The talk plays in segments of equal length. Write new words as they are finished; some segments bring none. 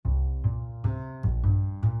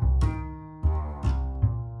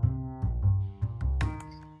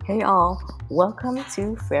Hey all, welcome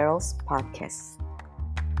to Farrel's podcast.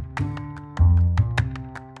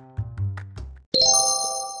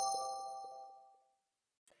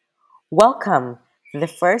 Welcome to the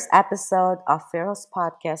first episode of Farrel's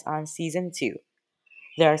podcast on season 2.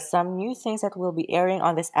 There are some new things that will be airing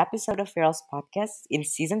on this episode of Farrel's podcast in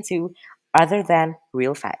season 2 other than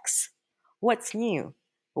real facts. What's new?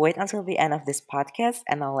 Wait until the end of this podcast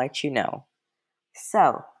and I'll let you know.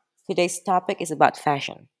 So, today's topic is about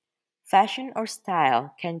fashion. Fashion or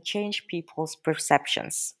style can change people's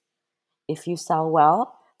perceptions. If you sell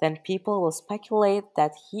well, then people will speculate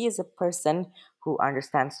that he is a person who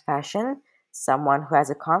understands fashion, someone who has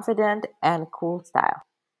a confident and cool style.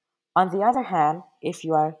 On the other hand, if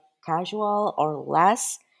you are casual or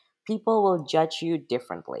less, people will judge you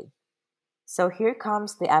differently. So here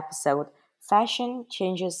comes the episode Fashion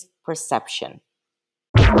Changes Perception.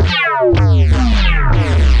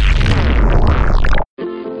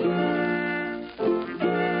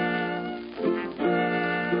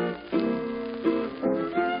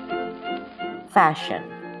 Fashion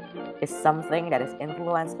is something that is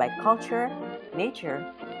influenced by culture, nature,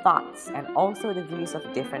 thoughts, and also the views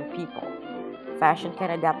of different people. Fashion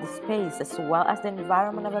can adapt the space as well as the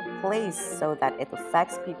environment of a place so that it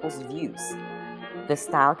affects people's views. The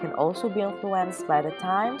style can also be influenced by the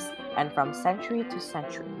times and from century to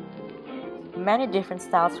century. Many different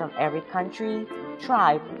styles from every country,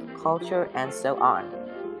 tribe, culture, and so on.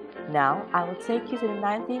 Now, I will take you to the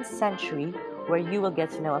 19th century where you will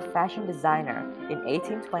get to know a fashion designer in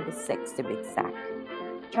 1826 to be exact.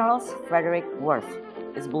 Charles Frederick Worth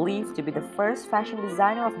is believed to be the first fashion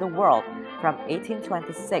designer of the world from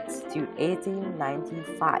 1826 to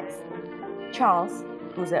 1895. Charles,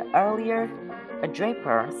 who's earlier a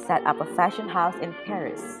draper, set up a fashion house in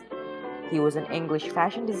Paris. He was an English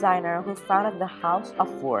fashion designer who founded the House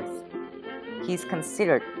of Worth. He is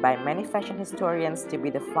considered by many fashion historians to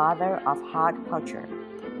be the father of haute couture.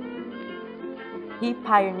 He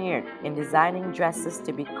pioneered in designing dresses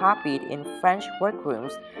to be copied in French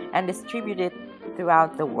workrooms and distributed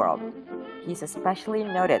throughout the world. He is especially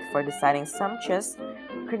noted for designing sumptuous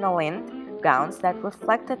crinoline gowns that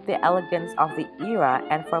reflected the elegance of the era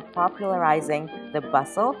and for popularizing the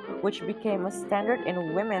bustle, which became a standard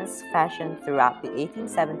in women's fashion throughout the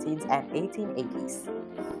 1870s and 1880s.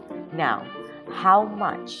 Now, how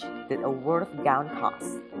much did a Worth gown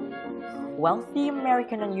cost? Wealthy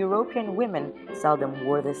American and European women seldom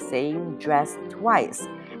wore the same dress twice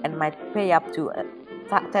and might pay up to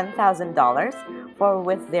 $10,000 for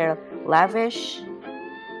with their lavish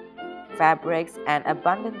fabrics and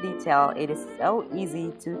abundant detail. It is so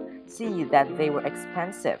easy to see that they were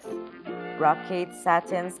expensive. Brocade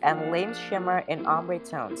satins and lace shimmer in ombre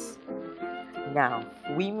tones. Now,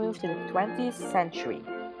 we move to the 20th century.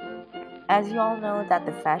 As you all know that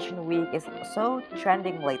the Fashion Week is so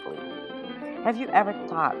trending lately. Have you ever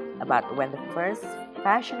thought about when the first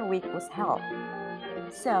Fashion Week was held?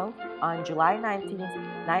 So, on July 19th,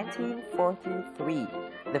 1943,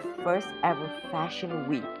 the first ever Fashion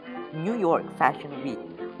Week, New York Fashion Week,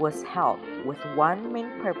 was held with one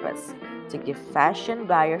main purpose: to give fashion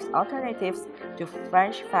buyers alternatives to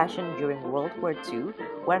French fashion during World War II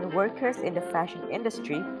when workers in the fashion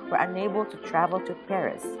industry were unable to travel to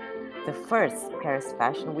Paris. The first Paris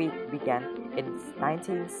Fashion Week began in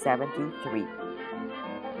 1973.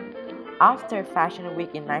 After Fashion Week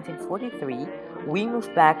in 1943, we move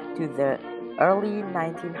back to the early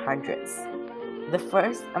 1900s. The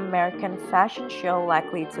first American fashion show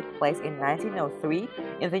likely took place in 1903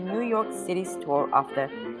 in the New York City store of the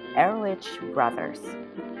Ehrlich brothers.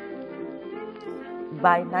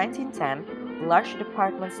 By 1910, large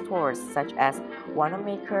department stores such as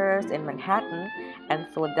Wanamaker's in Manhattan and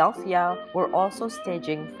Philadelphia were also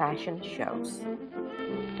staging fashion shows.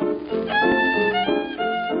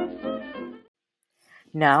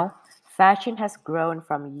 Now, fashion has grown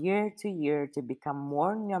from year to year to become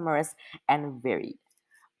more numerous and varied.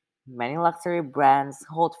 Many luxury brands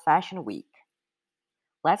hold Fashion Week.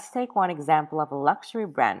 Let's take one example of a luxury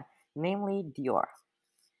brand, namely Dior.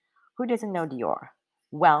 Who doesn't know Dior?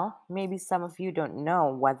 Well, maybe some of you don't know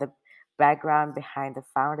what the background behind the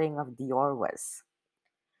founding of Dior was.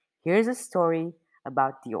 Here's a story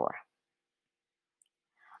about Dior.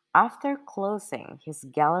 After closing his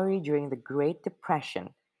gallery during the Great Depression,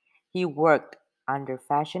 he worked under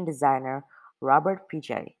fashion designer Robert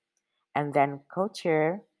Piguet and then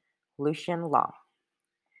couture Lucien Long.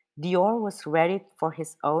 Dior was ready for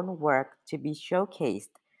his own work to be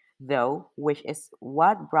showcased, though, which is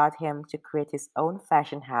what brought him to create his own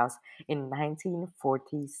fashion house in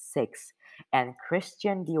 1946, and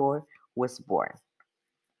Christian Dior was born.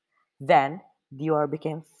 Then, Dior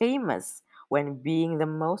became famous when being the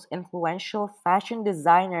most influential fashion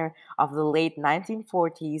designer of the late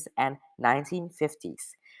 1940s and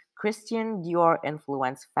 1950s. Christian Dior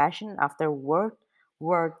influenced fashion after World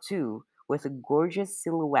War II with a gorgeous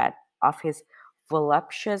silhouette of his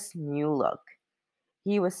voluptuous new look.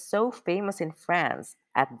 He was so famous in France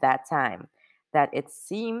at that time that it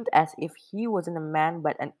seemed as if he wasn't a man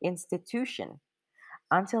but an institution.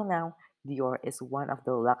 Until now, Dior is one of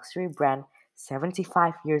the luxury brand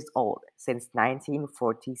 75 years old since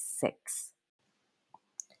 1946.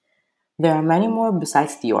 There are many more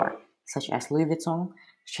besides Dior, such as Louis Vuitton,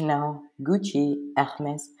 Chanel, Gucci,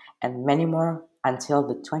 Hermes, and many more until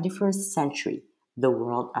the 21st century. The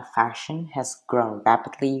world of fashion has grown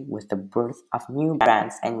rapidly with the birth of new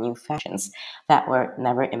brands and new fashions that were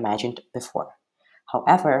never imagined before.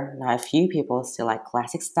 However, not a few people still like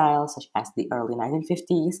classic styles such as the early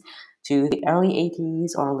 1950s to the early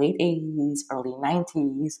 80s or late 80s, early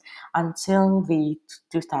 90s until the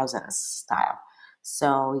 2000s style.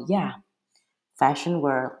 So, yeah, fashion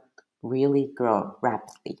world really grow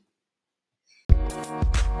rapidly.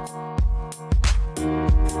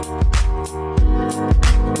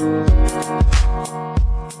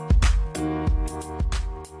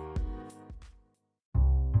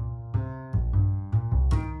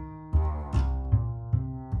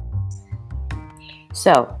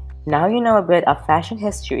 So, now you know a bit of fashion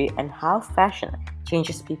history and how fashion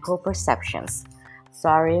changes people's perceptions.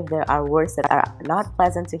 Sorry if there are words that are not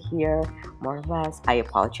pleasant to hear, more or less, I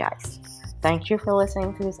apologize. Thank you for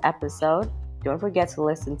listening to this episode. Don't forget to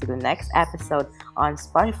listen to the next episode on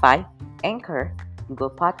Spotify, Anchor, Google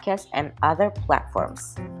Podcasts, and other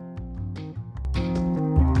platforms.